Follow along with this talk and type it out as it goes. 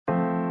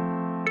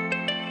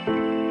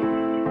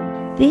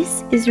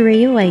This is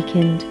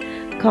Reawakened,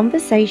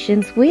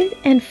 conversations with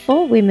and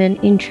for women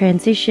in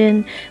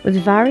transition with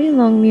Vari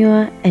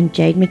Longmuir and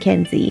Jade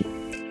McKenzie.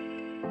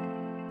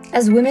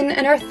 As women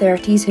in our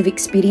 30s who've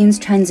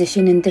experienced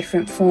transition in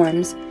different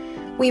forms,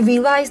 we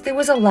realised there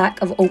was a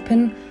lack of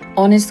open,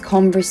 honest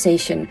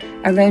conversation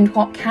around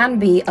what can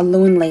be a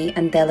lonely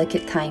and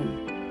delicate time.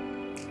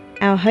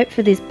 Our hope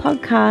for this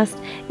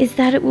podcast is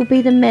that it will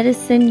be the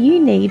medicine you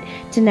need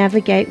to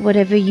navigate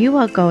whatever you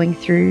are going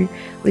through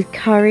with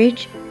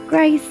courage,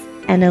 grace,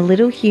 and a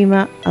little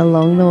humour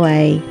along the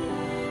way.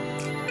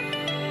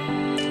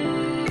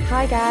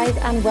 Hi guys,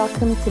 and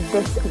welcome to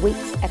this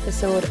week's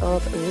episode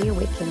of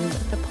Reawakened,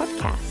 the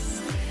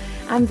podcast.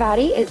 I'm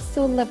Vari. It's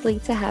so lovely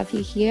to have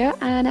you here,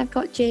 and I've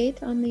got Jade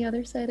on the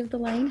other side of the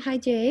line. Hi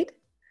Jade.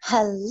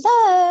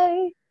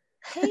 Hello.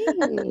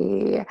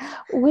 Hey,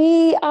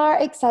 we are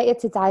excited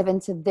to dive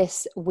into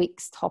this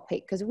week's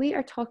topic because we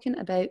are talking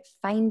about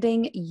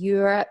finding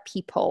your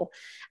people.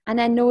 And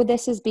I know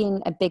this has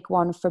been a big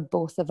one for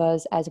both of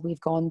us as we've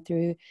gone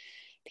through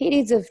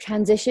periods of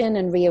transition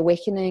and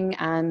reawakening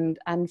and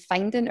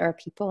finding our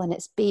people. And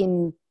it's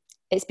been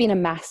a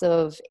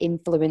massive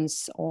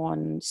influence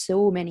on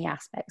so many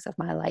aspects of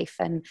my life.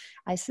 And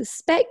I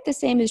suspect the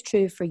same is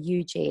true for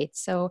you, Jade.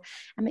 So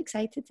I'm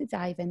excited to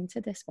dive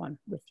into this one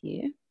with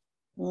you.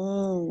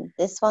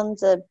 This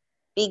one's a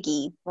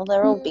biggie. Well,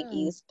 they're all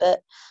biggies,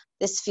 but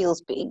this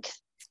feels big.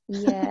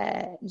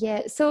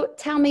 Yeah. So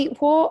tell me,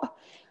 what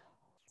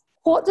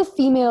do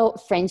female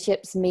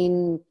friendships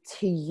mean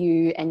to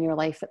you in your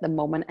life at the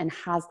moment? And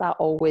has that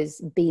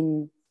always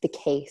been the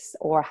case?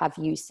 Or have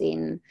you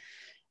seen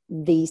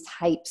these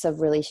types of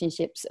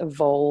relationships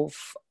evolve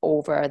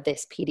over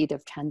this period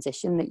of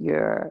transition that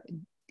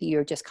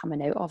you're just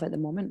coming out of at the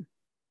moment?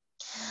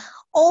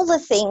 All the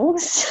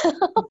things.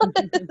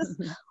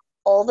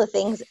 All the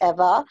things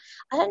ever.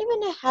 I don't even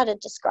know how to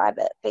describe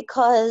it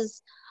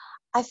because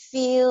I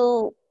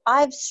feel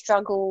I've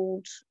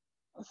struggled.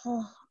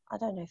 I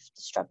don't know if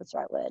struggle is the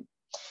right word,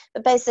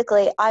 but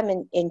basically I'm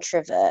an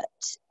introvert,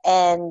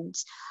 and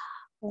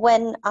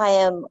when I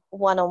am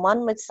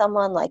one-on-one with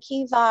someone like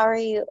you,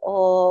 Vari,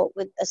 or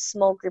with a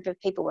small group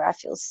of people where I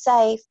feel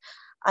safe,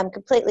 I'm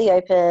completely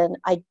open.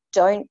 I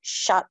don't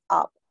shut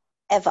up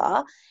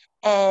ever,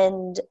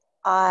 and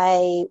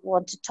I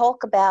want to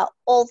talk about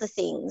all the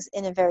things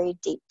in a very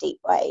deep, deep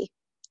way.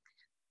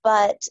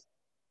 But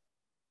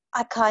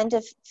I kind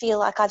of feel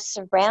like I've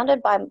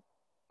surrounded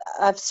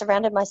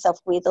myself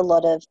with a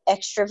lot of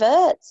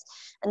extroverts,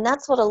 and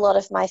that's what a lot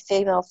of my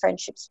female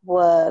friendships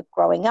were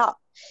growing up.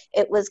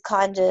 It was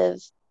kind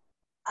of,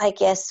 I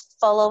guess,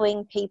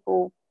 following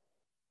people,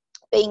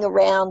 being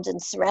around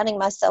and surrounding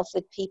myself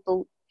with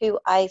people who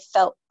I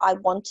felt I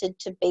wanted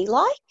to be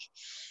like.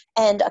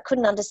 And I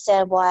couldn't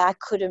understand why I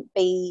couldn't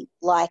be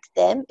like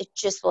them. It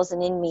just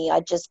wasn't in me. I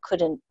just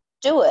couldn't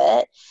do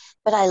it.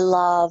 But I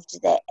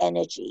loved their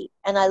energy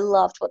and I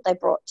loved what they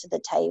brought to the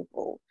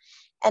table.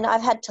 And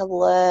I've had to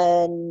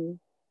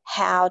learn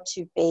how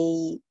to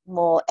be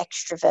more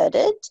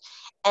extroverted.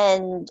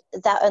 And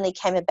that only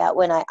came about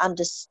when I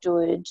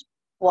understood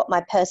what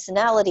my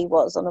personality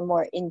was on a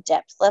more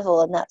in-depth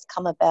level. And that's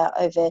come about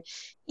over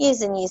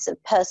years and years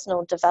of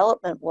personal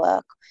development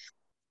work.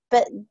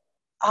 But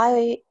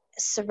I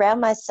surround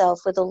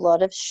myself with a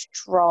lot of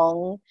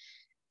strong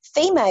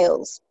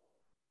females.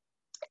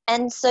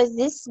 And so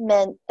this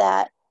meant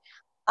that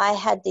I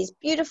had these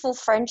beautiful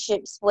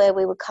friendships where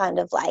we were kind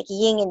of like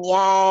yin and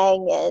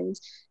yang and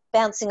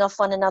bouncing off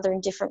one another in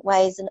different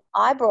ways. And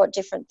I brought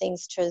different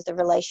things to the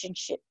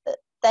relationship that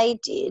they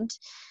did.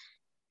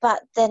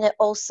 But then it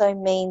also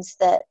means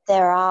that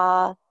there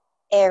are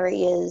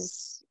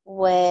areas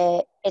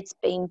where it's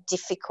been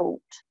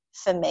difficult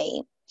for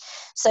me.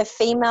 So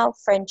female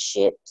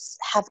friendships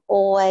have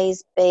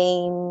always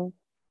been,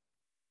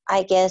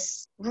 I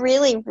guess,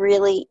 really,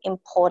 really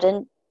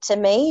important to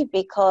me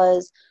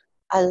because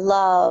I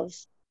love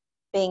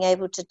being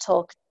able to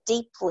talk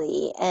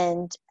deeply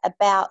and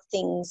about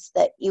things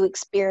that you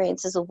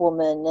experience as a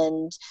woman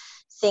and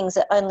things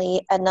that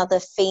only another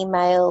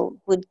female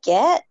would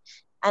get.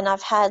 And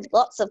I've had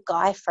lots of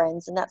guy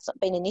friends and that's not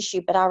been an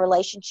issue, but our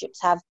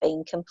relationships have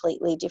been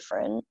completely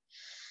different.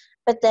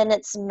 But then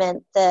it's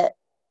meant that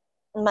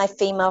my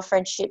female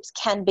friendships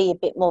can be a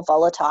bit more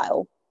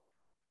volatile.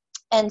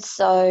 And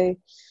so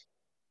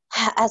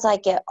as I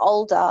get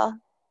older,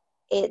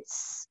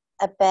 it's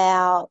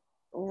about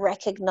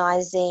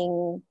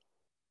recognizing,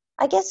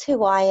 I guess,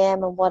 who I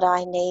am and what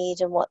I need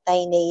and what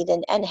they need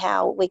and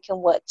how we can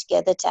work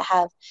together to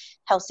have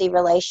healthy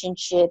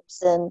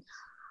relationships. And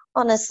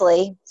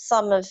honestly,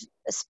 some have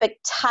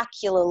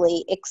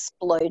spectacularly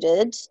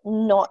exploded,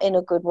 not in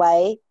a good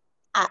way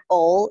at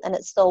all. And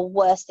it's the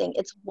worst thing.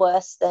 It's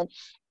worse than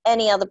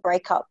any other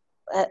breakup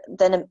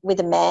with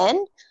a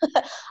man.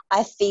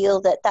 I feel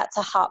that that's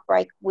a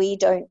heartbreak we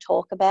don't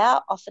talk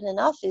about often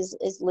enough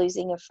is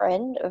losing a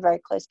friend, a very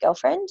close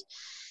girlfriend.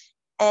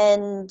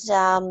 And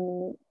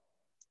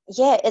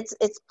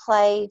it's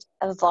played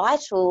a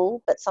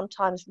vital but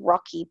sometimes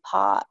rocky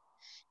part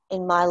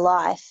in my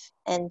life.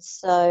 And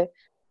so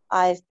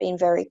I've been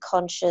very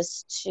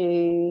conscious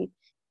to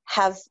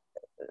have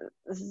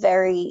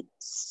very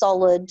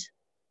solid,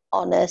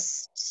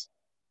 honest,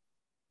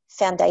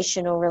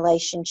 foundational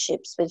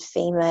relationships with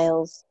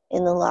females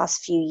in the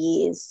last few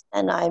years.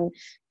 And I'm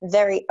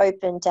very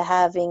open to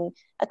having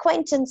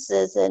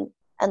acquaintances and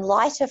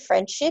lighter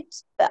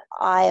friendships, but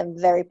I am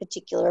very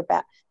particular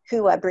about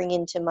who I bring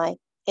into my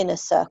inner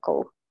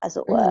circle, as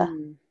it were.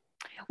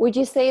 Would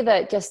you say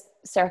that, just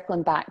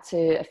circling back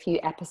to a few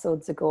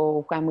episodes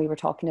ago when we were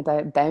talking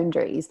about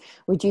boundaries,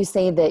 would you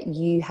say that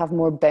you have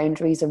more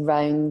boundaries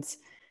around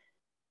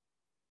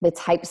the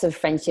types of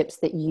friendships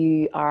that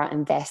you are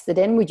invested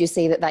in? Would you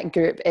say that that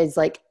group is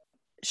like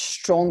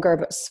stronger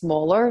but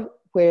smaller,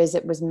 whereas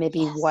it was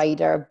maybe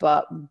wider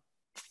but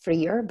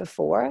freer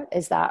before?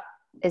 Is that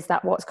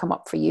what's come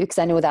up for you? Because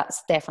I know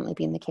that's definitely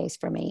been the case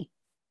for me.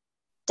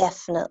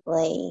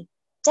 Definitely.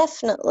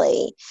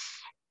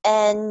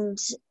 And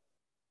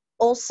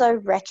also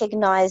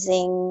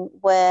recognizing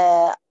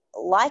where,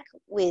 like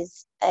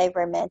with a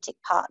romantic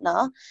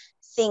partner,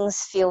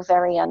 things feel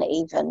very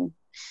uneven.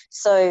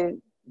 So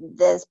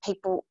there's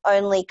people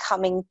only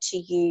coming to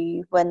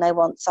you when they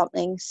want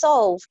something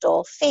solved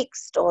or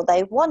fixed, or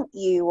they want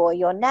you or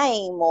your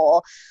name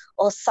or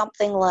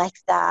something like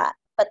that,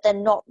 but they're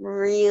not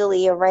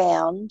really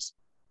around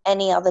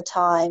any other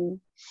time.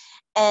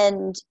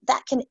 And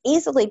that can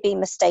easily be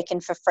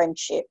mistaken for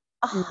friendship,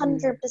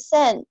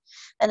 100%.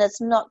 And it's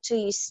not till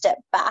you step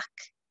back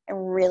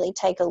and really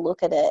take a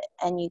look at it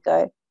and you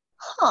go,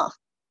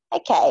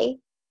 okay,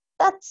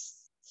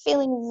 that's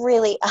feeling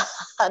really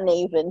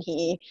uneven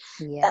here.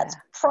 Yeah. That's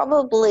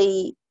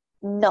probably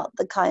not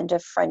the kind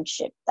of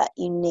friendship that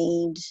you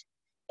need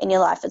in your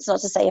life. It's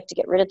not to say you have to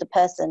get rid of the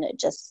person. It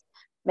just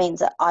means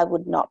that I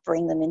would not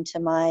bring them into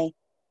my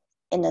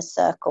inner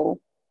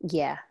circle.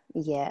 Yeah.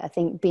 I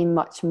think being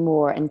much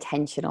more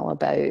intentional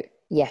about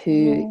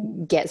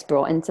who gets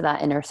brought into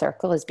that inner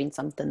circle has been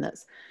something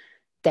that's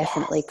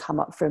definitely come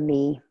up for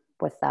me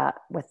with that.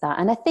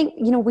 And I think,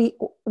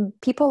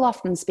 people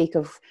often speak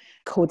of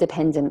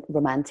codependent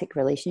romantic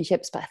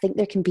relationships, but I think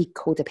there can be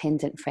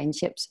codependent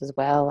friendships as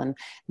well. And,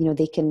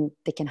 they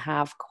can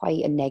have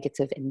quite a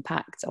negative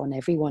impact on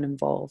everyone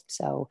involved.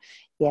 So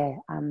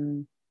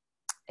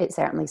it's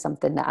certainly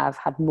something that I've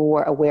had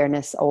more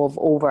awareness of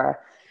over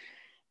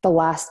the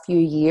last few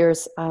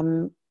years.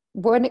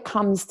 When it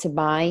comes to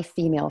my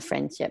female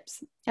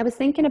friendships, I was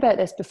thinking about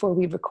this before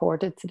we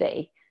recorded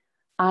today.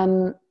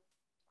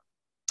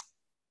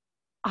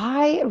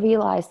 I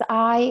realized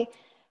that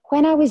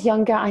when I was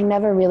younger, I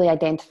never really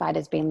identified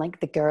as being like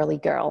the girly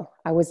girl.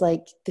 I was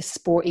like the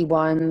sporty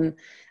one.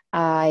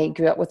 I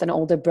grew up with an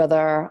older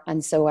brother,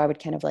 and so I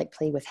would kind of like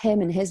play with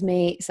him and his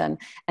mates, and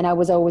I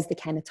was always the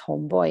kind of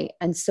tomboy.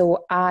 And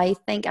so I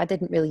think I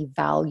didn't really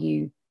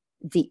value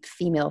deep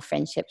female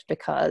friendships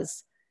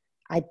because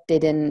I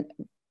didn't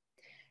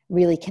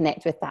really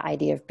connect with that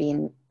idea of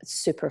being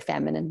super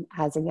feminine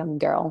as a young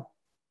girl.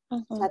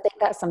 So I think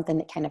that's something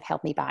that kind of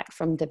held me back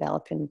from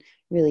developing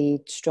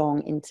really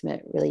strong,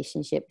 intimate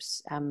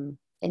relationships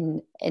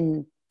in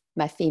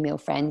my female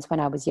friends when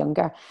I was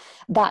younger.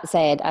 That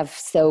said, I've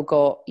still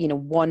got,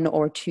 one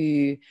or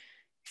two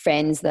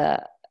friends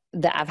that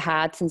I've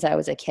had since I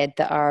was a kid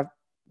that are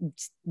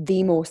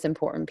the most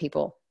important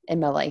people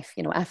in my life.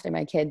 After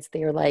my kids,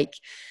 they're like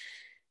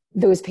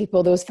those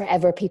people, those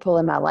forever people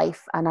in my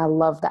life. And I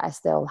love that I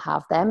still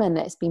have them. And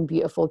it's been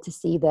beautiful to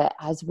see that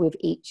as we've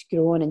each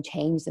grown and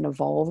changed and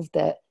evolved,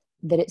 that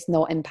it's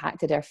not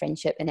impacted our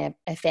friendship. And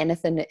if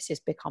anything, it's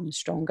just become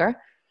stronger.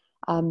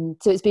 So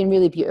it's been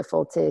really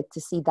beautiful to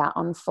see that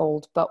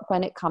unfold. But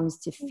when it comes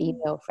to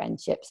female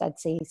friendships, I'd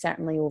say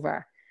certainly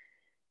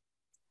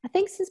I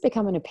think since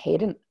becoming a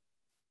parent,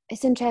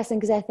 it's interesting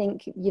because I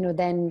think,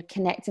 then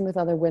connecting with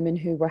other women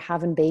who were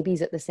having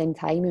babies at the same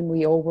time, and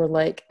we all were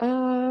like,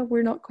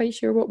 we're not quite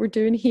sure what we're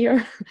doing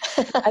here.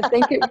 I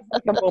think it was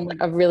like a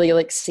moment of really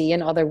like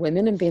seeing other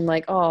women and being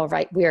like, oh,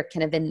 right, we're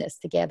kind of in this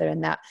together,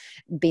 and that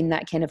being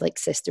that kind of like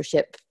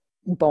sistership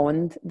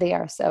bond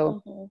there.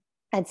 So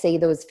I'd say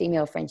those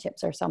female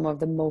friendships are some of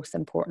the most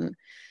important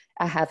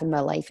I have in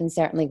my life. And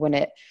certainly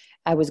when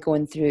I was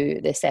going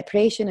through the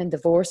separation and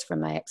divorce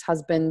from my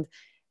ex-husband,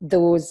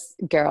 those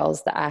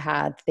girls that I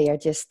had there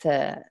just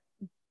to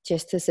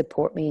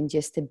support me and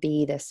just to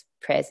be this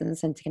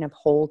presence and to kind of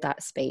hold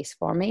that space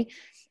for me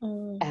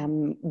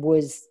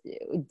was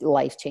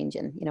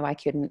life-changing. I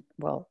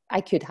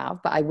could have,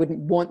 but I wouldn't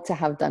want to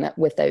have done it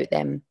without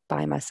them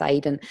by my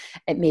side. And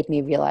it made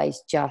me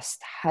realize just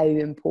how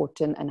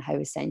important and how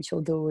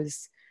essential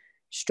those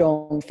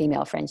strong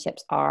female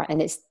friendships are.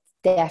 And it's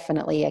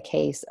definitely a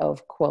case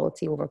of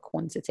quality over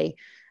quantity.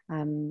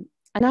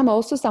 And I'm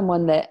also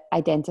someone that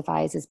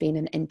identifies as being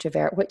an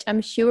introvert, which I'm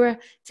sure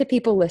to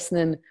people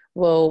listening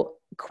will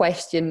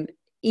question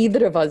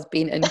either of us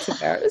being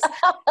introverts.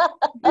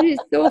 But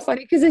it's so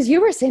funny because as you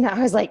were saying it,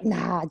 I was like,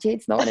 nah,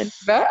 Jade's not an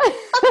introvert.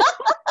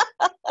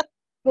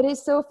 But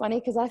it's so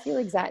funny because I feel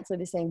exactly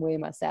the same way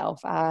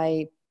myself.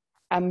 I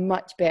I'm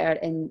much better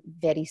in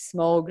very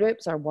small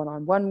groups or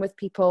one-on-one with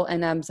people,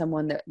 and I'm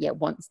someone that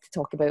wants to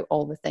talk about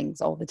all the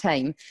things all the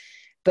time,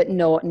 but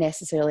not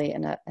necessarily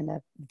in a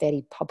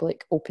very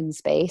public open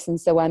space. And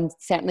so I'm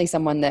certainly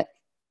someone that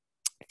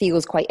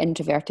feels quite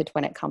introverted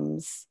when it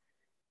comes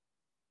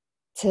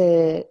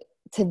to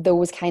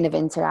those kind of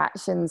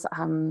interactions,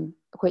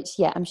 which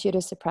I'm sure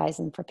is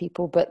surprising for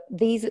people. But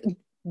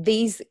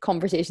these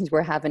conversations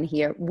we're having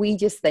here, we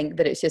just think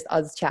that it's just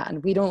us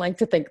chatting. We don't like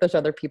to think there's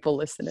other people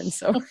listening.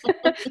 So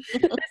this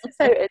is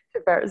how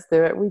introverts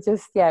do it. We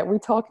just, we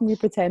talk and we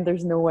pretend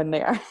there's no one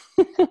there.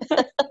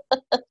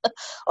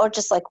 Or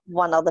just like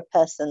one other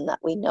person that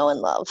we know and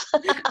love.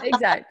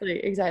 Exactly.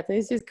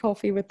 It's just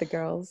coffee with the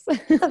girls.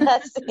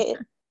 That's it.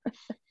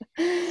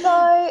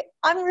 So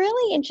I'm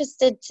really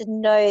interested to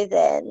know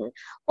then,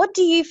 what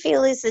do you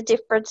feel is the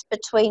difference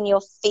between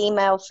your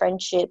female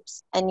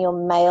friendships and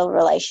your male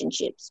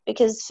relationships?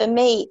 Because for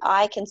me,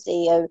 I can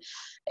see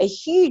a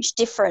huge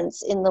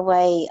difference in the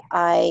way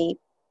I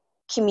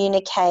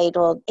communicate,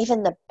 or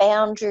even the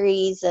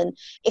boundaries, and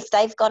if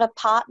they've got a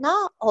partner,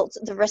 or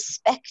the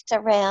respect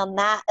around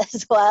that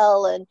as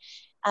well. And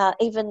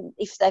even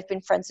if they've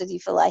been friends with you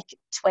for like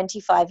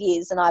 25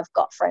 years, and I've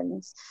got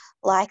friends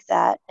like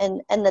that,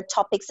 and the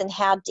topics and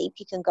how deep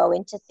you can go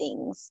into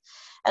things.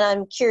 And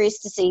I'm curious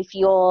to see if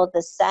you're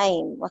the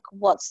same. Like,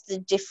 what's the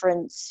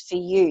difference for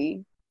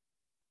you?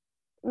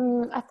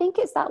 I think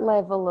it's that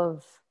level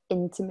of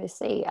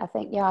intimacy. I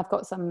think, I've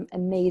got some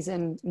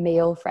amazing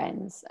male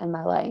friends in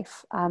my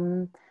life.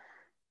 And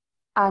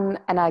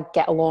I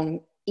get along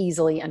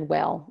easily and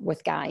well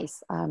with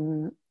guys.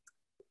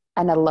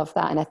 And I love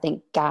that. And I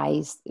think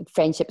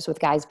friendships with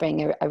guys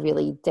bring a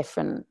really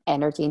different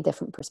energy and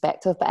different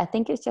perspective. But I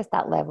think it's just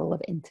that level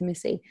of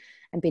intimacy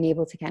and being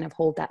able to kind of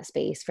hold that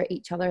space for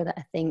each other that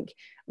I think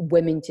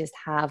women just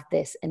have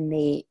this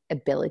innate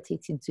ability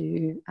to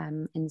do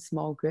in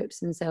small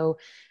groups. And so,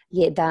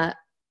 that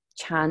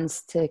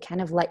chance to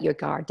kind of let your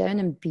guard down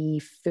and be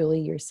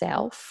fully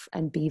yourself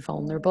and be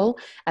vulnerable,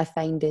 I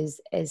find is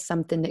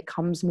something that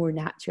comes more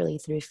naturally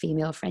through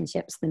female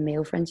friendships than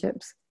male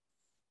friendships.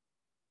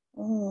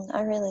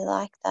 I really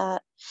like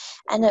that.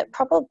 And it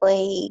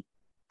probably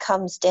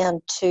comes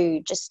down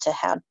to just to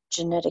how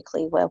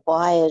genetically we're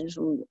wired,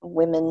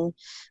 women,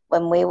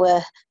 when we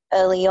were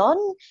early on,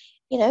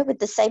 with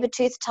the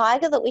saber-toothed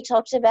tiger that we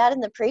talked about in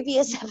the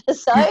previous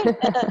episode.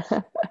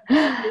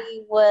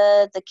 We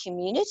were the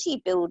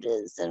community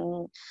builders,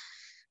 and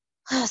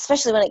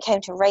especially when it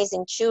came to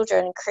raising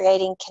children,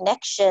 creating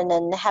connection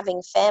and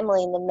having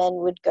family, and the men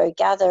would go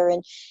gather,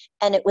 and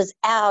it was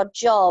our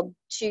job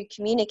to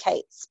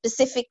communicate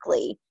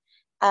specifically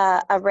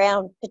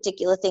around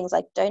particular things,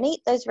 like don't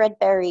eat those red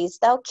berries,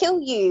 they'll kill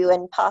you,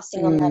 and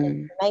passing on that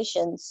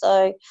information.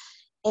 So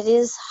it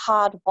is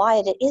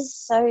hardwired. It is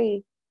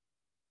so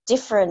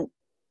different,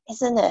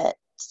 isn't it?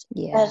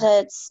 Yeah.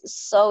 But it's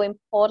so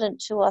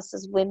important to us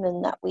as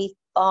women that we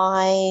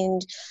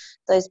find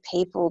those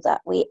people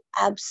that we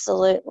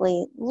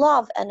absolutely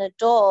love and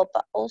adore,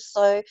 but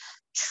also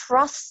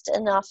trust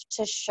enough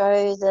to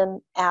show them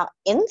our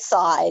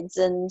insides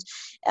and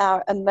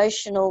our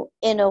emotional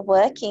inner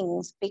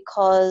workings,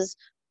 because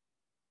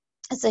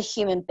as a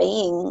human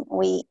being,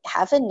 we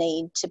have a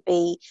need to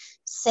be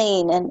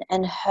seen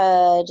and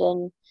heard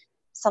and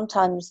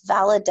sometimes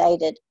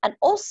validated. And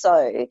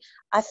also,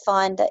 I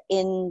find that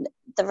in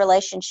the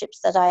relationships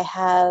that I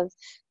have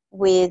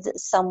with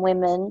some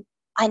women,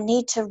 I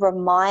need to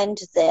remind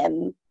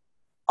them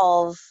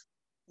of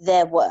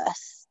their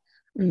worth,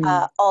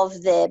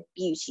 of their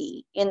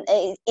beauty,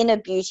 inner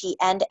beauty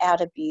and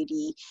outer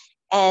beauty,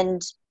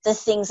 and the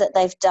things that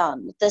they've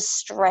done, the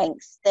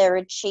strength, their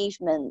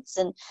achievements.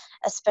 And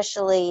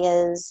especially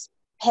as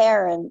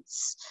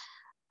parents,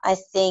 I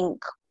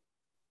think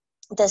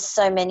there's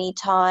so many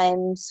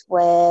times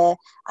where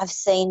I've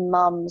seen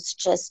mums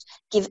just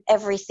give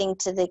everything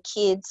to their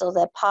kids or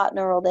their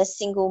partner or their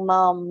single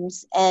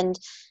mums, and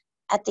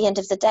at the end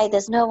of the day,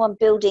 there's no one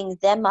building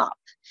them up,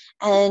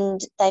 and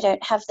they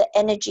don't have the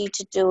energy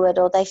to do it,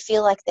 or they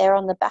feel like they're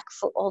on the back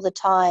foot all the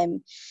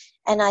time.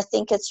 And I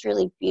think it's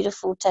really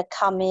beautiful to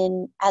come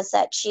in as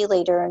that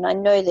cheerleader. And I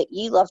know that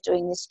you love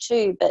doing this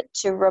too, but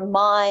to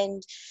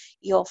remind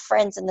your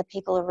friends and the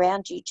people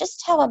around you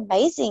just how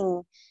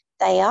amazing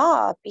they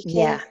are,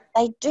 because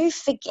they do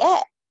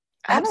forget.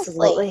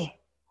 Absolutely. Honestly.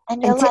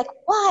 And you're like,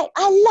 why?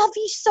 I love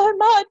you so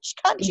much.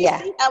 Can't you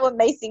see how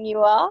amazing you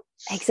are?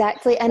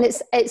 Exactly. And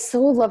it's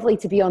so lovely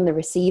to be on the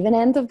receiving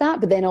end of that,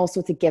 but then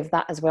also to give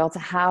that as well, to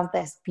have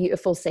this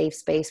beautiful safe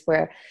space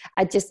where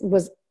I just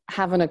was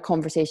having a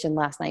conversation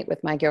last night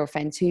with my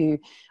girlfriend, who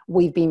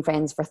we've been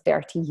friends for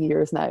 30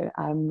 years now.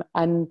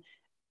 And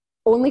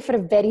only for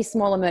a very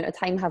small amount of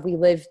time have we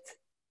lived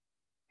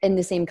in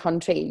the same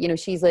country. You know,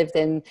 she's lived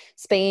in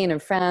Spain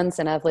and France,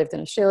 and I've lived in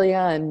Australia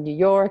and New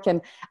York,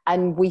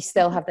 and we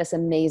still have this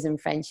amazing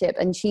friendship.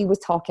 And she was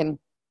talking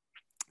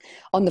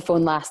on the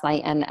phone last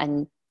night,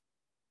 and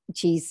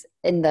she's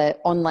in the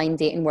online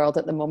dating world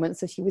at the moment.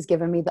 So she was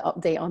giving me the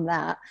update on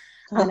that.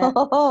 And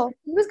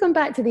he was going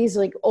back to these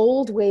like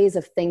old ways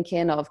of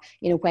thinking of,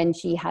 you know, when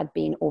she had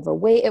been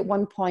overweight at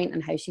one point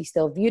and how she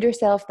still viewed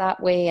herself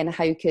that way, and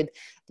how could,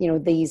 you know,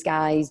 these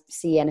guys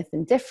see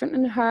anything different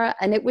in her.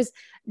 And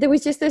there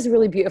was just this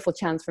really beautiful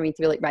chance for me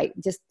to be like, right,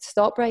 just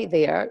stop right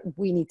there.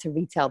 We need to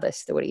retell this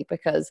story,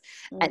 because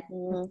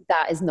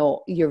that is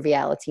not your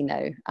reality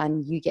now.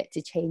 And you get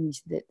to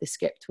change the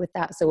script with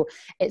that. So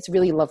it's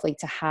really lovely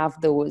to have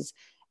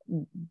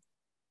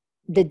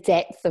the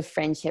depth of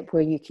friendship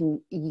where you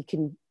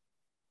can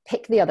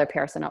pick the other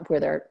person up where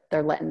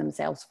they're letting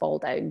themselves fall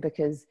down,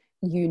 because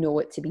you know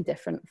it to be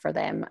different for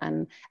them.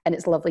 And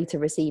it's lovely to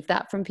receive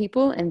that from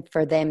people, and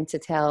for them to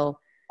tell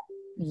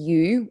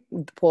you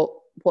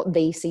what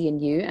they see in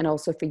you, and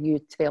also for you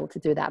to be able to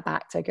do that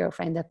back to a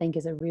girlfriend, I think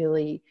is a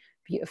really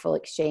beautiful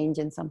exchange,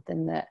 and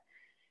something that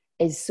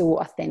is so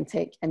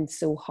authentic and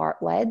so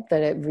heart-led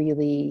that it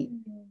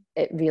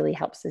really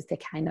helps us to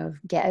kind of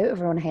get out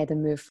of our own head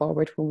and move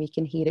forward when we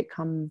can hear it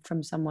come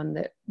from someone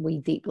that we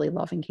deeply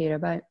love and care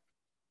about.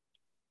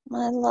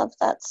 I love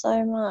that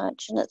so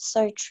much, and it's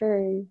so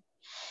true.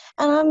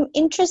 And I'm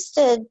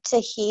interested to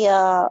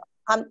hear,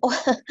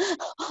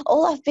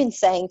 all I've been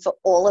saying for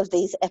all of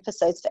these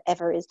episodes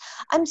forever is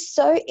I'm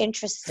so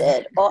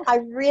interested, or I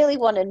really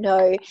want to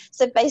know.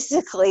 So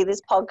basically this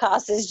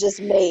podcast is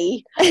just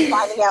me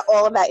finding out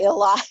all about your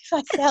life.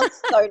 I sound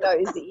so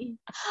nosy.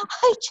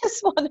 I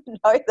just want to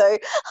know, though.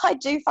 I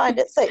do find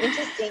it so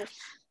interesting.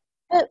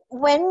 But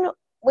when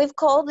we've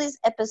called this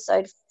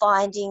episode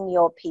Finding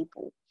Your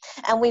People,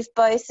 and we've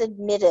both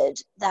admitted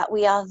that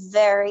we are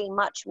very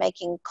much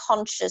making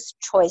conscious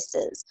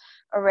choices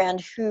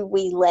around who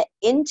we let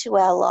into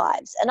our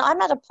lives. And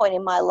I'm at a point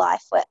in my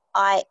life where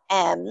I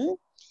am,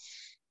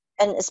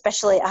 and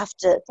especially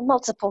after the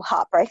multiple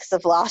heartbreaks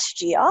of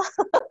last year,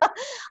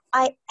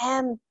 I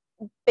am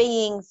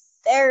being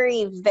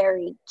very,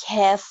 very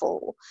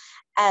careful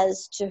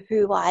as to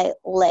who I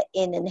let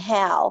in and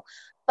how.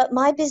 But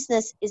my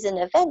business is an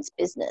events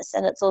business,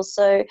 and it's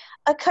also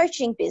a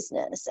coaching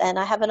business, and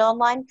I have an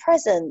online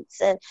presence,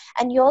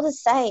 and you're the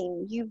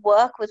same. You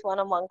work with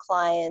one-on-one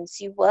clients,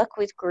 you work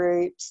with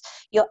groups,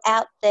 you're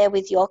out there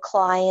with your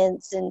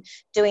clients and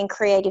doing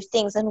creative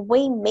things, and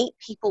we meet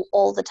people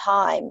all the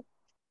time.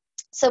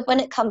 So when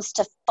it comes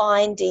to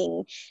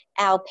finding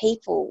our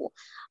people,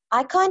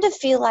 I kind of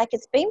feel like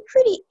it's been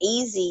pretty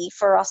easy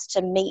for us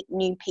to meet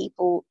new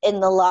people in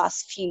the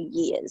last few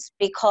years,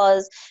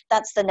 because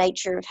that's the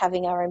nature of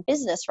having our own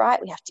business,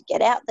 right? We have to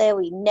get out there,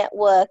 we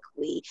network,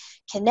 we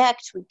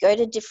connect, we go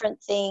to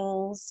different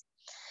things.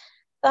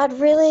 But I'd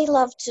really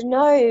love to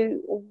know,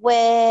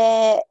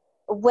 where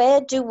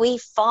do we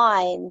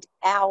find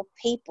our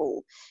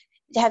people?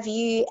 Have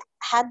you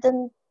had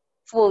them?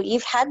 Well,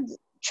 you've had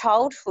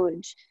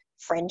childhood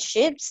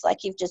friendships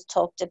like you've just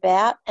talked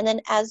about, and then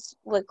as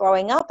we're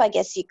growing up, I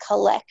guess you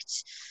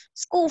collect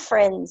school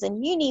friends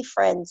and uni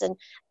friends and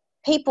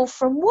people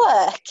from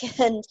work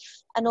and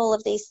all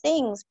of these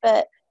things.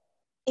 But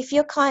if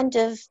you're kind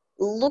of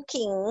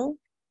looking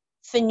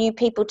for new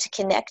people to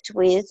connect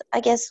with, I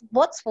guess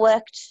what's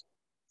worked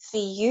for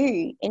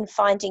you in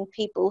finding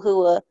people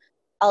who are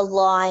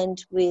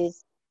aligned with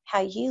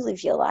how you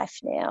live your life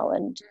now,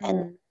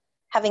 and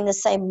having the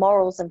same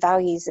morals and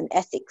values and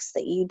ethics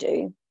that you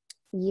do?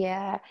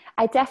 Yeah,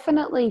 I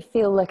definitely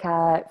feel like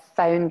I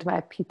found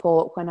my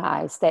people when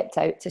I stepped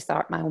out to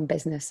start my own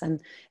business,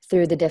 and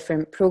through the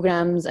different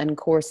programs and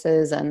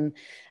courses and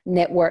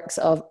networks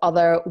of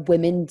other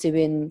women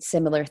doing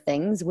similar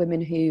things,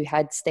 women who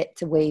had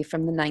stepped away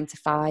from the 9 to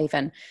 5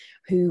 and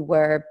who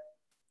were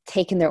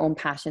taking their own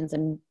passions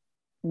and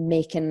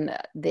making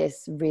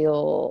this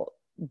real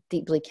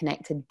deeply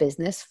connected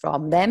business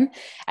from them.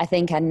 I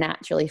think I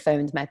naturally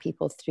found my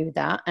people through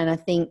that. And I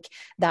think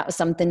that was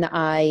something that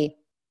I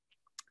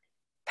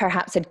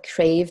perhaps had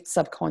craved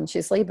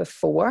subconsciously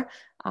before.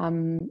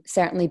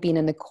 Certainly being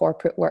in the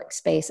corporate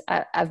workspace,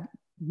 I've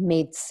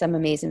made some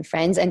amazing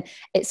friends. And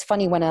it's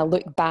funny, when I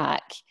look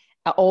back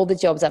at all the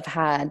jobs I've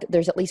had,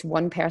 there's at least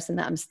one person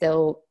that I'm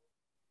still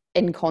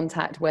in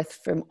contact with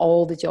from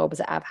all the jobs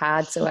that I've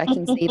had. So I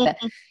can see that,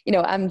 you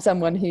know, I'm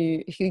someone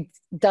who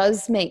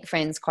does make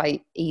friends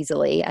quite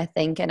easily, I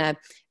think. And I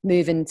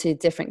move into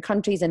different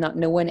countries and not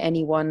knowing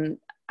anyone,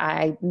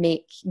 I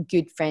make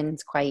good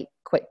friends quite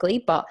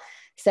quickly. But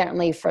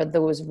certainly for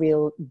those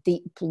real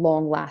deep,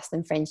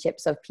 long-lasting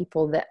friendships of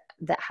people that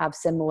have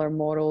similar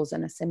morals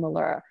and a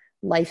similar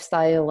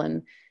lifestyle,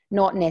 and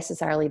not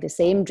necessarily the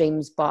same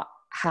dreams, but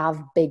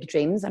have big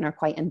dreams and are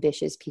quite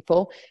ambitious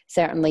people,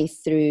 certainly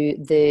through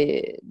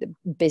the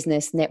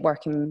business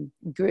networking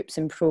groups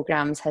and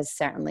programs has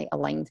certainly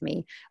aligned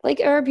me.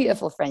 Like our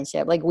beautiful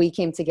friendship, like we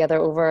came together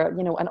over,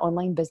 you know, an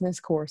online business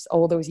course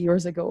all those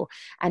years ago.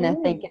 And I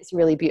think it's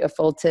really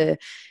beautiful to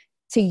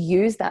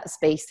use that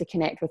space to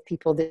connect with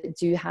people that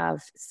do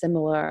have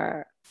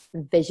similar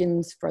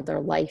visions for their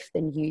life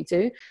than you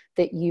do,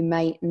 that you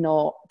might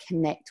not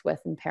connect with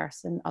in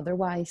person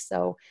otherwise.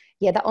 So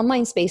yeah, the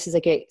online space is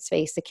a great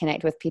space to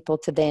connect with people,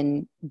 to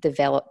then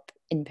develop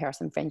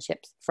in-person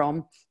friendships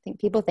from. I think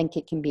people think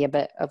it can be a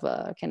bit of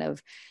a kind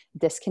of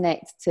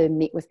disconnect to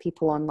meet with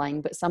people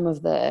online, but some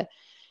of the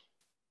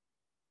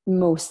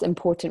most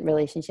important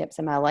relationships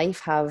in my life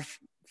have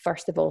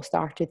first of all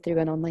started through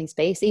an online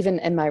space. Even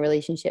in my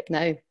relationship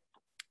now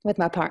with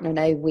my partner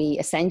now, we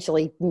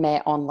essentially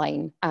met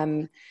online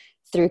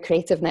through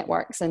creative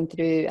networks and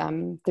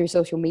through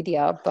social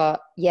media.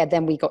 But yeah,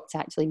 then we got to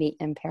actually meet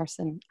in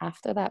person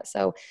after that.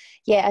 So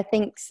yeah, I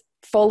think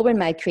following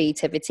my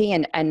creativity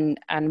and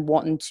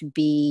wanting to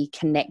be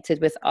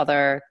connected with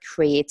other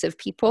creative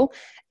people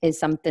is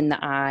something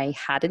that I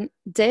hadn't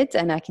did,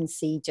 and I can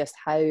see just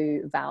how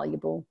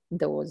valuable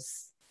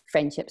those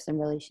friendships and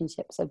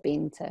relationships have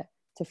been to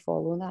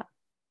follow that.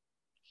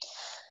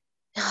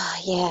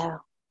 Yeah,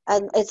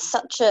 and it's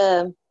such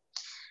a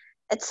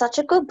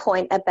good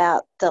point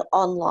about the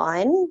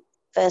online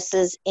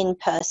versus in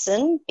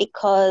person,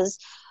 because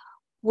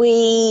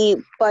we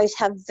both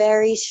have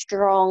very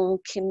strong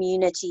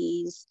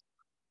communities,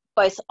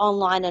 both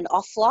online and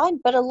offline,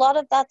 but a lot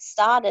of that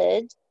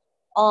started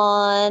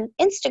on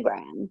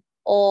Instagram,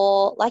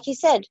 or like you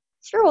said,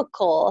 through a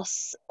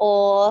course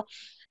or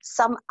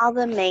some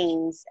other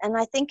means. And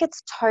I think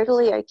it's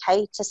totally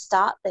okay to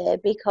start there,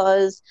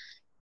 because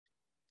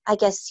I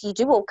guess you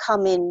do all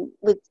come in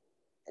with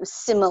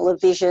similar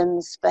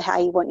visions for how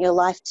you want your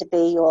life to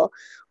be, or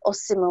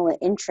similar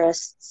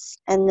interests,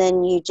 and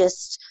then you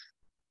just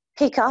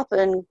pick up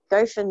and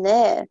go from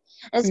there.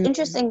 And it's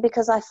interesting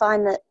because I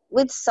find that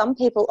with some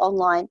people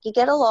online, you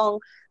get along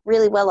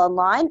really well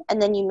online,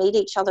 and then you meet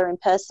each other in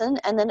person,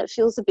 and then it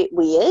feels a bit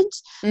weird.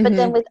 But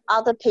then with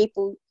other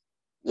people,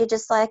 you're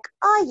just like,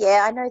 oh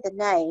yeah, I know the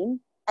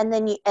name, and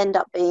then you end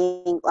up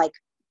being like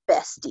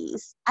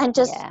besties, and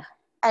just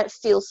and it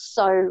feels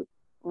so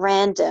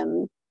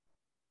random.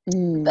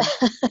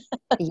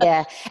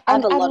 Yeah,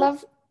 and I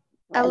love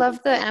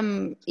that,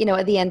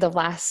 at the end of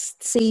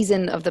last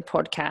season of the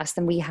podcast,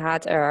 and we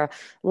had our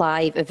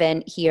live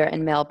event here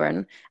in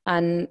Melbourne,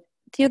 and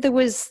there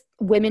was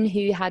women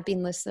who had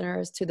been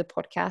listeners to the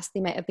podcast. They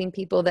might have been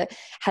people that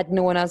had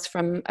known us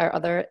from our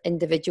other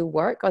individual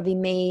work, or they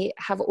may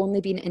have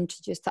only been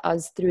introduced to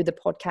us through the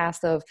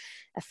podcast of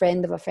a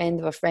friend of a friend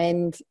of a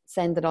friend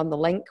sending on the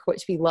link,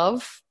 which we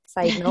love.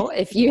 Side note,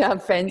 if you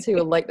have friends who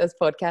will like this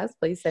podcast,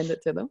 please send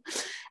it to them.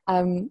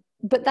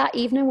 But that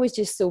evening was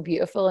just so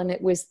beautiful, and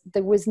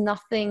there was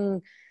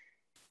nothing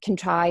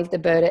contrived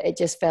about it. It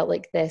just felt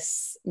like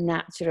this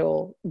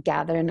natural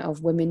gathering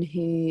of women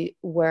who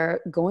were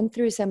going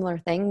through similar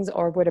things,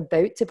 or were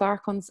about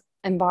to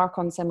embark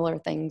on similar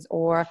things,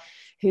 or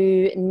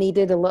who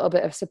needed a little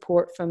bit of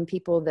support from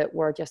people that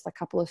were just a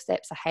couple of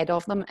steps ahead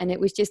of them. And it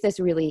was just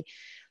this really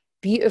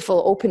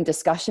beautiful open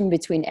discussion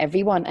between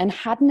everyone. And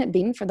hadn't it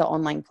been for the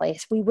online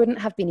place, we wouldn't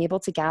have been able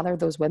to gather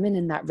those women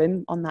in that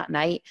room on that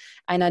night.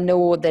 And I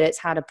know that it's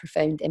had a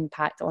profound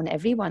impact on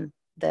everyone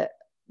that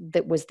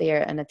was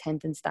there in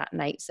attendance that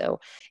night.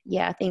 So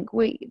yeah, I think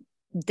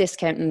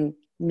discounting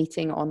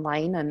meeting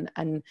online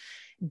and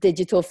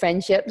digital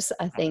friendships,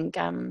 I think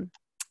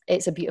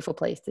it's a beautiful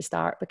place to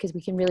start, because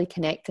we can really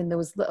connect in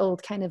those little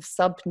kind of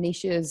sub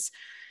niches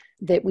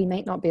that we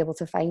might not be able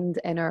to find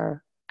in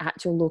our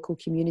actual local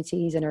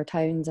communities, in our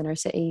towns and our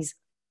cities.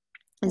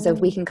 And so if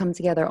we can come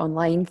together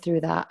online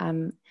through that,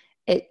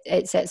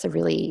 it sets a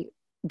really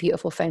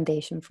beautiful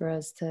foundation for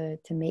us to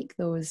make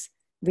those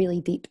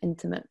really deep,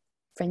 intimate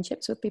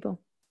friendships with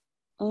people.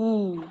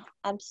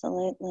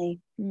 Absolutely.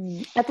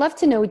 I'd love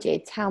to know,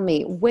 Jade, tell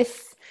me,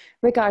 with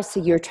regards to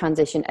your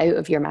transition out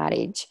of your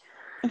marriage,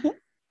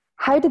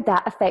 how did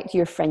that affect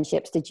your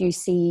friendships? Did you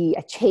see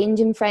a change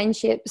in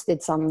friendships?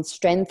 Did some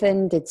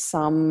strengthen? Did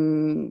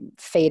some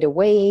fade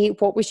away?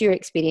 What was your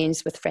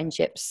experience with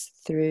friendships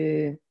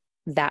through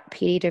that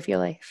period of your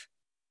life?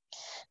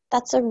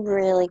 That's a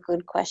really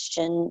good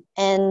question.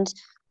 And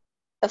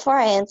before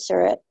I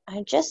answer it,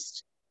 I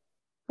just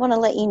want to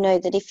let you know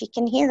that if you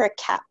can hear a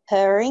cat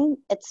purring,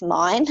 it's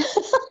mine.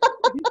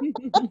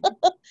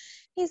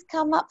 He's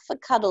come up for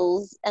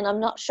cuddles, and I'm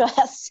not sure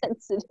how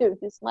sensitive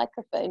this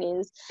microphone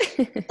is.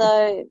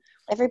 So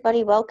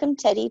everybody, welcome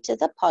Teddy to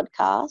the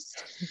podcast.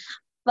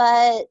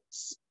 But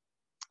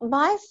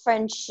my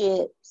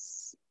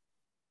friendships,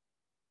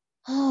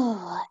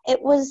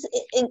 it was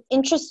an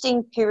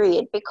interesting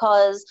period,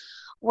 because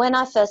when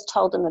I first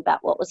told them about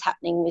what was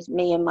happening with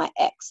me and my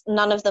ex,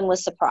 none of them were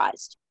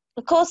surprised.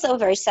 Of course, they were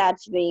very sad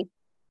for me,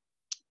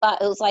 but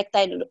it was like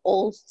they'd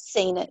all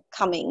seen it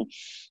coming. And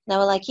they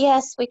were like,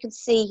 yes, we could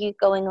see you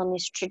going on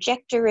this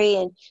trajectory,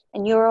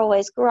 and you're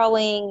always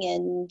growing.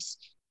 And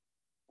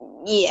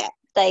yeah,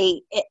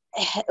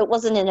 it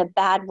wasn't in a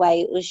bad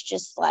way. It was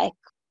just like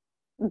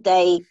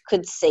they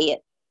could see it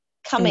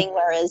coming,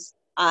 whereas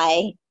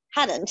I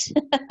hadn't.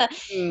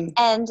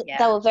 And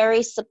they were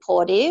very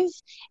supportive,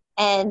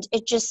 and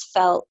it just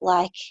felt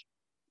like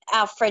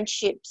our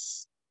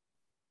friendships,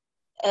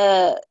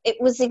 it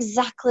was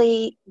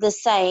exactly the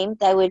same.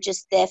 They were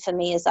just there for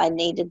me as I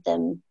needed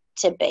them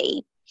to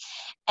be.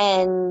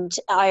 And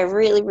I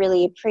really,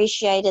 really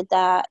appreciated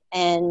that.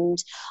 And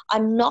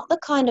I'm not the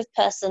kind of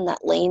person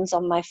that leans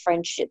on my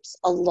friendships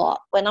a lot.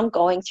 When I'm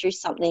going through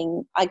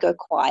something, I go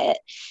quiet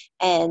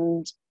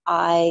and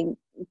I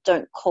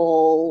don't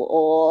call,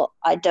 or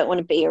I don't want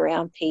to be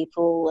around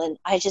people, and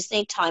I just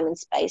need time and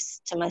space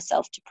to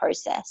myself to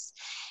process.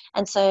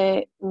 And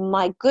so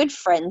my good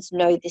friends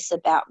know this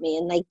about me,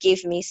 and they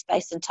give me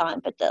space and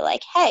time, but they're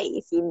like, hey,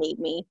 if you need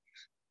me,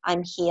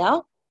 I'm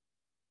here.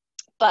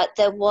 But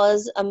there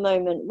was a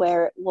moment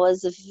where it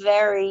was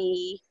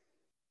very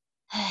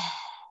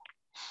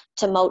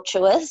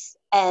tumultuous,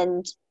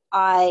 and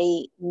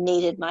I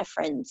needed my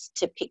friends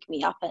to pick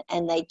me up,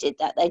 and they did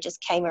that. They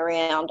just came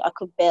around. I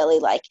could barely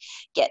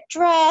get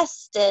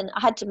dressed, and I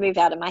had to move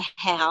out of my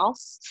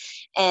house,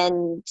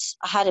 and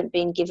I hadn't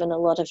been given a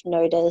lot of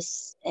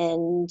notice,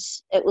 and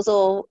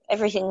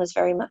everything was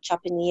very much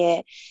up in the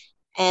air.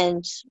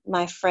 And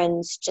my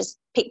friends just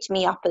picked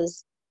me up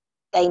as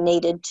they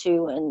needed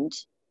to, and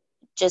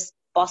just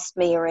bossed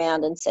me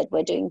around and said,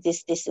 we're doing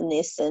this, this, and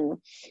this, and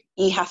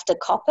you have to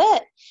cop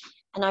it.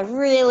 And I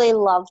really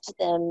loved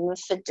them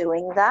for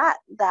doing that.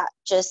 That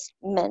just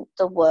meant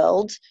the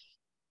world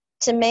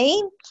to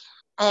me.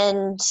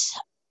 And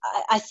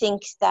I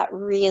think that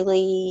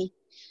really,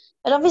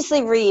 it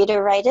obviously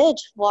reiterated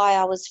why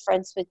I was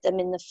friends with them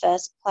in the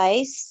first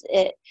place.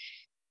 It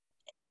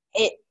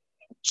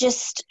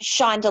just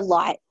shined a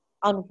light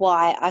on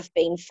why I've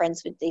been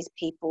friends with these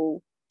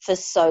people for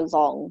so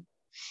long.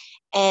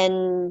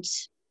 And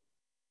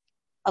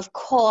of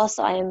course,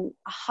 I am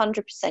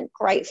 100%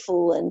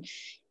 grateful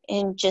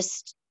and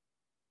just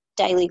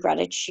daily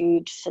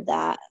gratitude for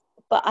that.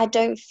 But I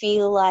don't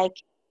feel like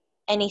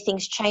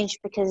anything's changed,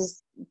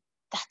 because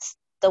that's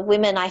the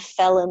women I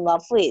fell in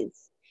love with.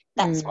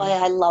 That's why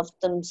I loved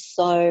them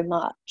so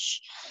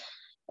much.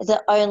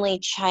 The only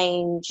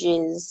change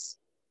is,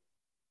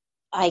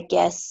 I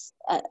guess,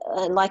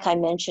 like I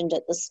mentioned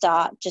at the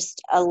start,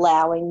 just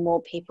allowing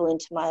more people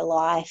into my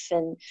life.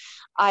 And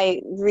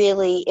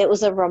it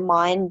was a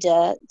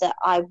reminder that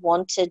I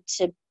wanted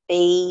to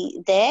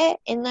be there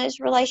in those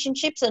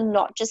relationships, and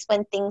not just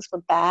when things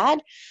were bad.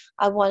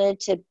 I wanted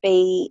to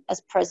be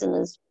as present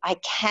as I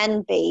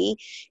can be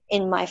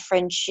in my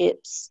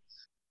friendships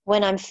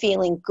when I'm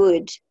feeling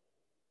good.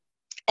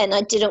 And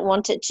I didn't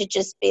want it to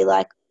just be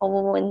like,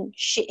 oh, when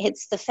shit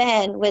hits the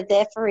fan, we're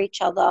there for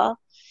each other.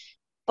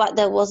 But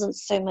there wasn't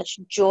so much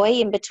joy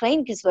in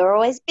between because we're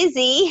always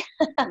busy.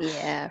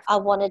 Yeah. I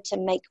wanted to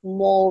make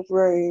more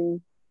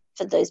room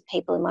for those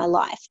people in my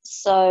life.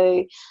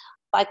 So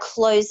by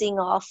closing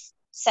off,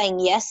 saying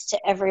yes to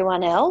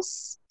everyone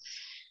else,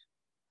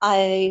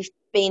 I've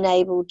been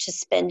able to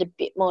spend a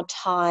bit more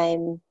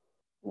time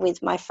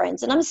with my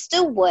friends. And I'm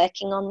still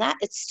working on that.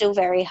 It's still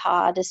very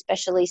hard,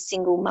 especially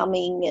single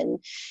mumming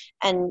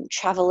and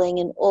traveling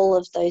and all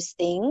of those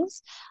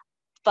things.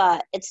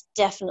 But it's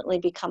definitely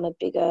become a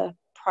bigger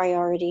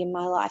priority in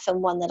my life,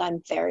 and one that I'm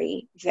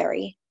very,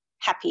 very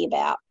happy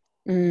about.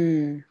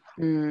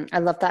 I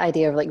love that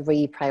idea of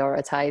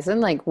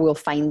reprioritizing. We'll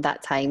find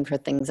that time for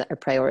things that are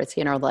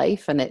priority in our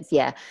life, and it's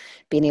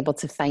being able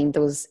to find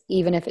those,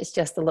 even if it's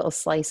just a little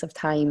slice of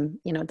time.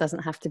 It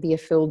doesn't have to be a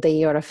full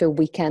day or a full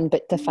weekend,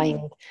 but to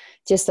find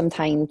just some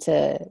time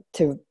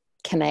to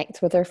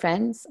connect with our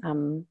friends,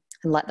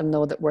 and let them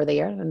know that we're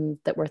there and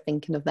that we're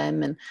thinking of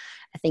them. And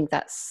I think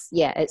that's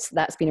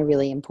been a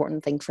really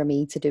important thing for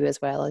me to do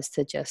as well, is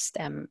to just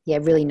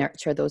really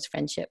nurture those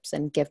friendships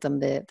and give them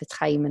the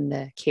time and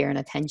the care and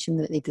attention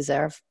that they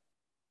deserve.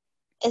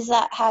 Is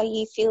that how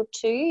you feel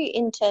too,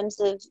 in terms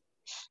of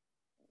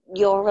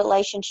your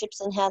relationships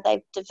and how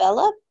they've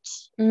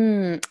developed?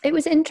 It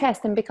was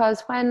interesting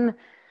because when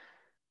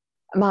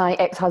my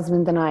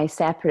ex-husband and I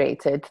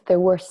separated, there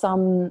were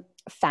some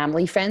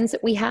family friends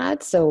that we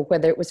had. So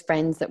whether it was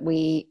friends that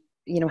we,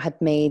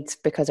 had made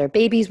because our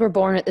babies were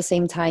born at the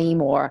same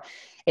time, or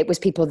it was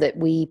people that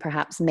we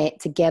perhaps met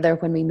together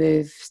when we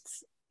moved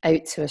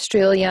out to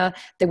Australia,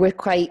 there were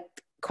quite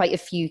a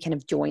few kind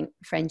of joint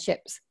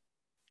friendships.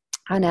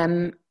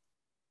 And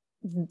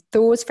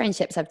those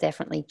friendships have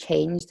definitely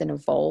changed and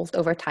evolved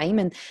over time.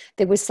 And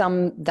there was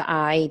some that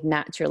I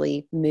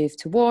naturally moved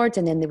towards,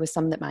 and then there was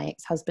some that my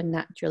ex-husband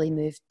naturally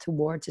moved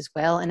towards as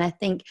well. And I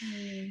think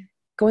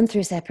going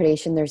through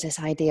separation, there's this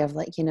idea of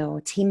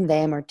team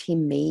them or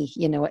team me.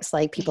 It's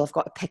like people have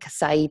got to pick a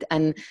side.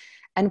 And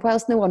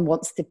whilst no one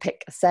wants to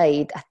pick a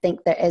side, I think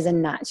there is a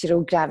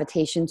natural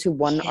gravitation to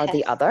one or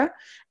the other.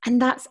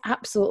 And that's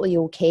absolutely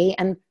okay.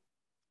 And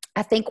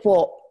I think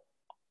what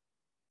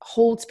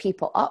holds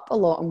people up a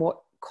lot and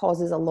what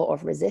causes a lot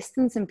of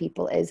resistance in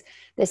people is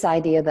this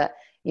idea that,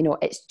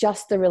 it's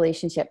just the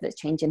relationship that's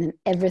changing and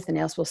everything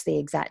else will stay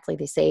exactly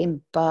the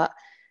same. But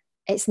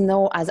it's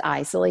not as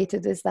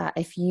isolated as that.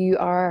 If you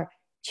are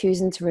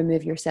choosing to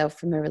remove yourself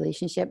from a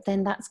relationship,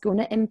 then that's going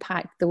to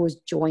impact those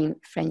joint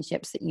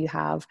friendships that you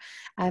have.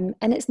 And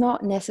it's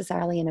not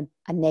necessarily in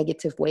a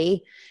negative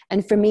way.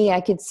 And for me, I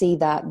could see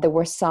that there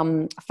were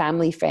some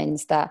family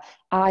friends that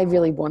I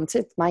really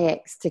wanted my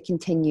ex to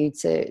continue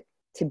to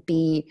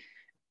be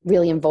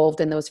really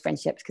involved in those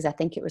friendships because I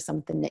think it was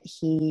something that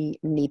he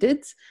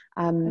needed.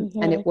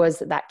 And it was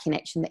that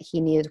connection that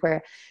he needed,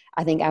 where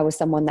I think I was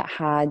someone that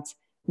had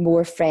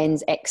more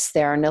friends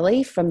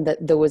externally from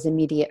those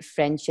immediate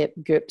friendship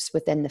groups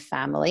within the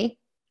family,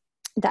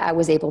 that I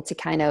was able to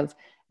kind of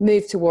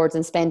move towards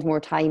and spend more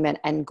time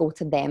and go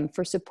to them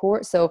for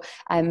support. So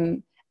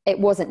it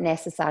wasn't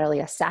necessarily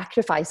a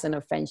sacrificing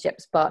of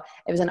friendships, but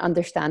it was an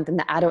understanding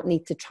that I don't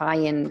need to try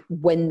and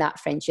win that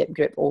friendship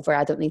group over.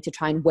 I don't need to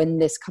try and win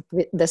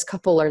this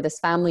couple or this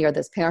family or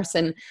this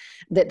person.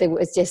 That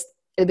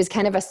it was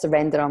kind of a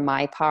surrender on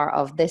my part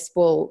of, this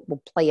will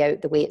play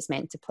out the way it's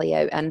meant to play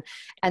out.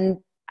 And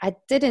I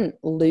didn't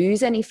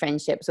lose any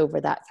friendships over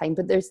that time,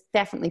 but there's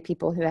definitely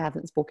people who I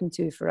haven't spoken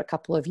to for a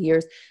couple of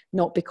years,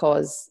 not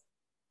because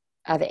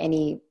of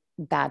any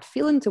bad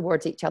feeling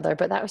towards each other,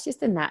 but that was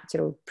just a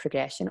natural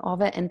progression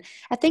of it. And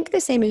I think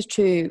the same is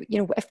true,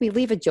 if we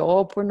leave a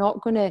job, we're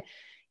not going to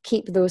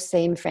keep those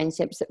same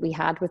friendships that we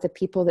had with the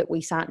people that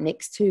we sat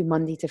next to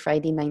Monday to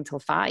Friday, 9 till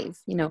 5.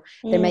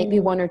 There might be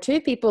one or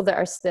two people that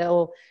are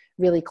still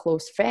really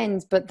close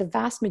friends, but the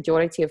vast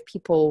majority of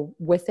people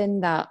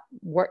within that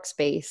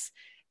workspace,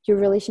 your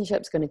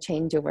relationship's going to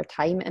change over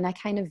time. And I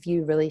kind of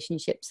view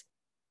relationships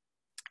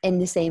in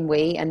the same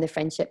way, and the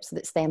friendships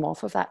that stem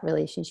off of that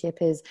relationship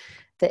is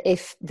that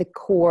if the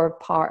core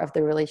part of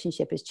the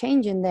relationship is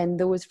changing, then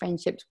those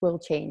friendships will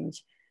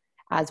change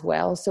as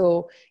well.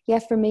 So yeah,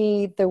 for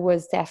me, there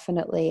was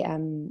definitely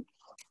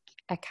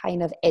a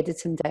kind of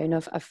editing down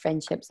of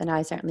friendships, and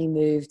I certainly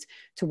moved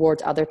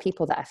towards other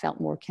people that I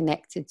felt more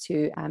connected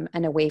to,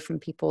 and away from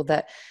people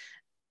that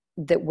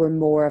were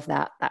more of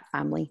that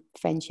family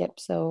friendship.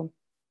 So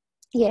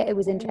yeah, it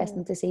was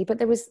interesting to see, but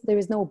there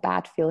was no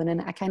bad feeling,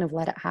 and I kind of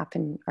let it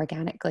happen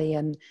organically,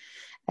 and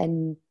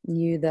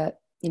knew that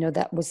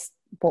that was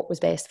what was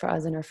best for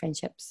us in our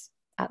friendships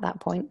at that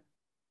point.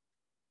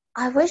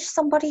 I wish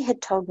somebody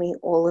had told me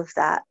all of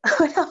that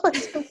when I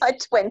was in my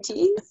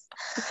 20s,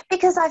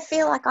 because I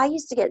feel like I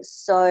used to get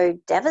so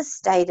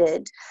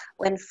devastated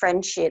when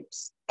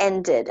friendships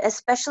ended,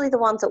 especially the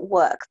ones at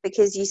work,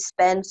 because you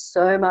spend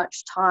so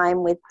much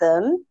time with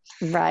them.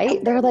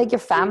 Right. They're like your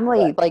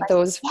family, like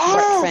those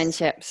work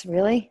friendships,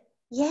 really?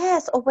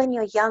 Yes, or when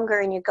you're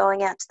younger and you're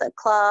going out to the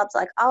clubs.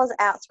 Like, I was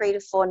out 3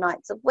 to 4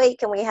 nights a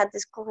week, and we had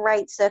this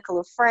great circle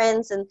of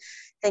friends, and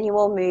then you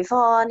all move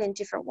on in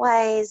different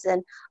ways.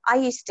 And I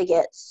used to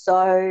get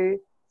so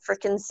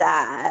freaking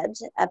sad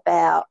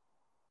about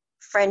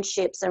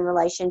friendships and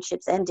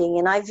relationships ending,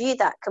 and I view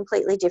that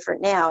completely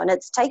different now. And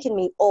it's taken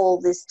me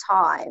all this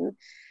time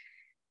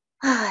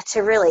to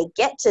really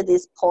get to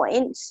this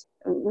point,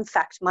 in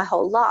fact, my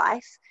whole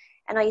life.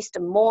 And I used to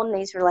mourn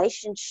these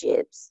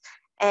relationships,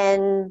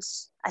 and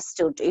I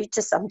still do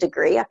to some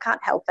degree. I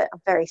can't help it. I'm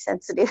very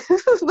sensitive.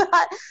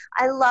 But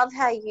I love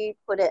how you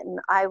put it, and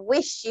I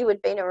wish you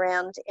had been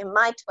around in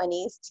my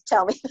 20s to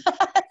tell me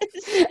that.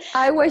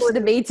 I wish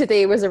the me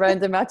today was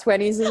around in my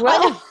 20s as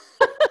well.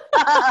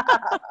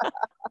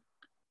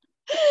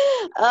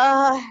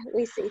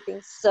 We see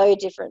things so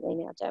differently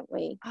now, don't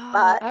we?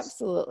 But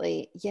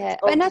absolutely, yeah.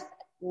 And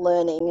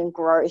learning and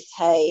growth,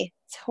 hey.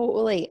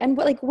 Totally. And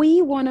like,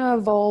 we want to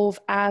evolve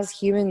as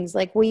humans.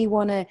 Like, we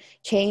want to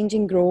change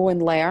and grow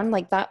and learn.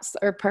 Like, that's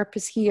our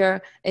purpose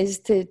here, is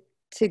to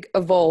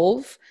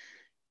evolve.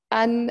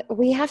 And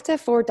we have to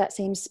afford that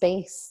same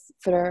space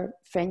for our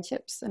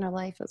friendships in our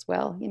life as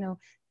well.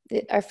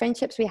 Our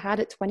friendships we had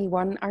at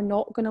 21 are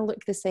not going to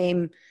look the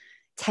same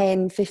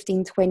 10,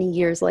 15, 20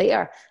 years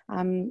later.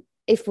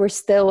 If we're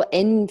still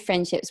in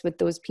friendships with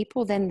those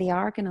people, then they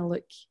are going to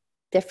look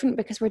different,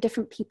 because we're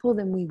different people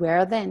than we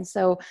were then.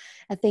 So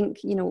I think,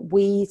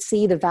 we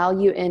see the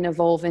value in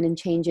evolving and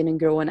changing and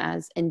growing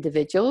as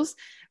individuals.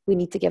 We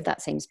need to give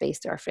that same space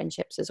to our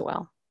friendships as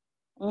well.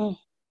 I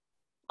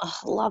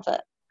love it.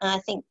 And I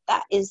think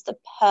that is the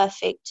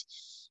perfect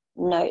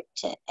note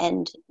to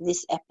end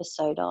this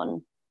episode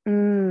on.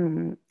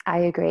 I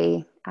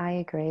agree.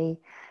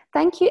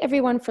 Thank you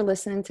everyone for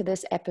listening to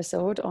this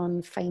episode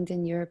on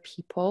finding your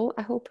people.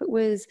 I hope it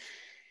was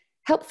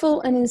helpful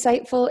and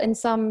insightful in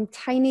some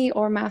tiny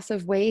or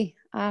massive way.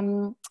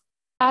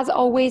 As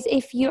always,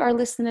 if you are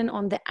listening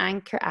on the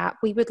Anchor app,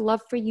 we would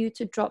love for you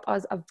to drop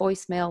us a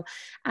voicemail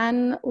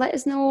and let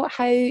us know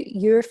how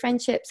your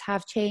friendships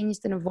have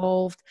changed and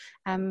evolved,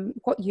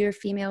 what your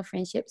female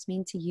friendships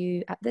mean to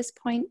you at this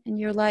point in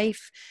your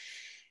life.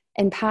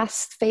 In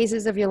past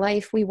phases of your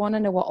life, we want to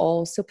know it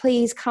all. So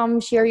please come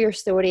share your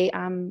story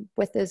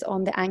with us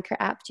on the Anchor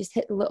app. Just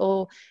hit the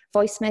little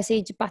voice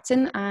message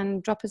button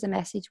and drop us a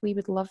message. We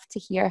would love to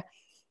hear.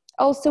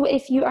 Also,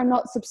 if you are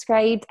not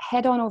subscribed,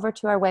 head on over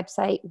to our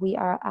website. We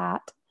are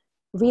at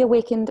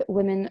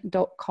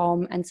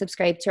reawakenedwomen.com and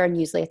subscribe to our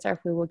newsletter.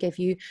 We will give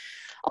you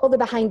all the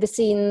behind the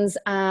scenes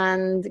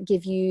and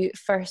give you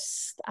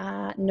first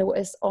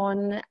notice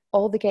on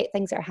all the great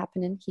things that are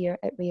happening here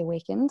at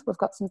Reawakened. We've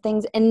got some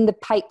things in the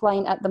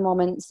pipeline at the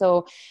moment,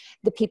 so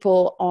the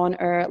people on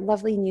our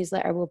lovely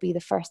newsletter will be the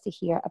first to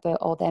hear about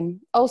all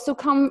them. Also,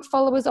 come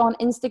follow us on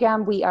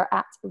Instagram. We are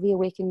at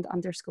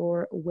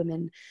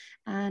reawakened_women,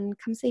 and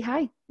come say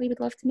hi. We would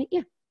love to meet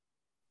you.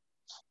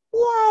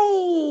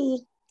 Yay!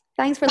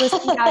 Thanks for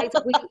listening, guys.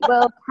 We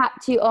will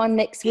catch you on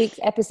next week's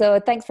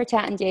episode. Thanks for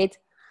chatting, Jade.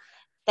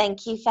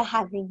 Thank you for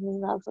having me,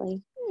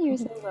 lovely. You're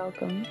so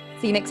welcome.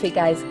 See you next week,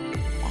 guys.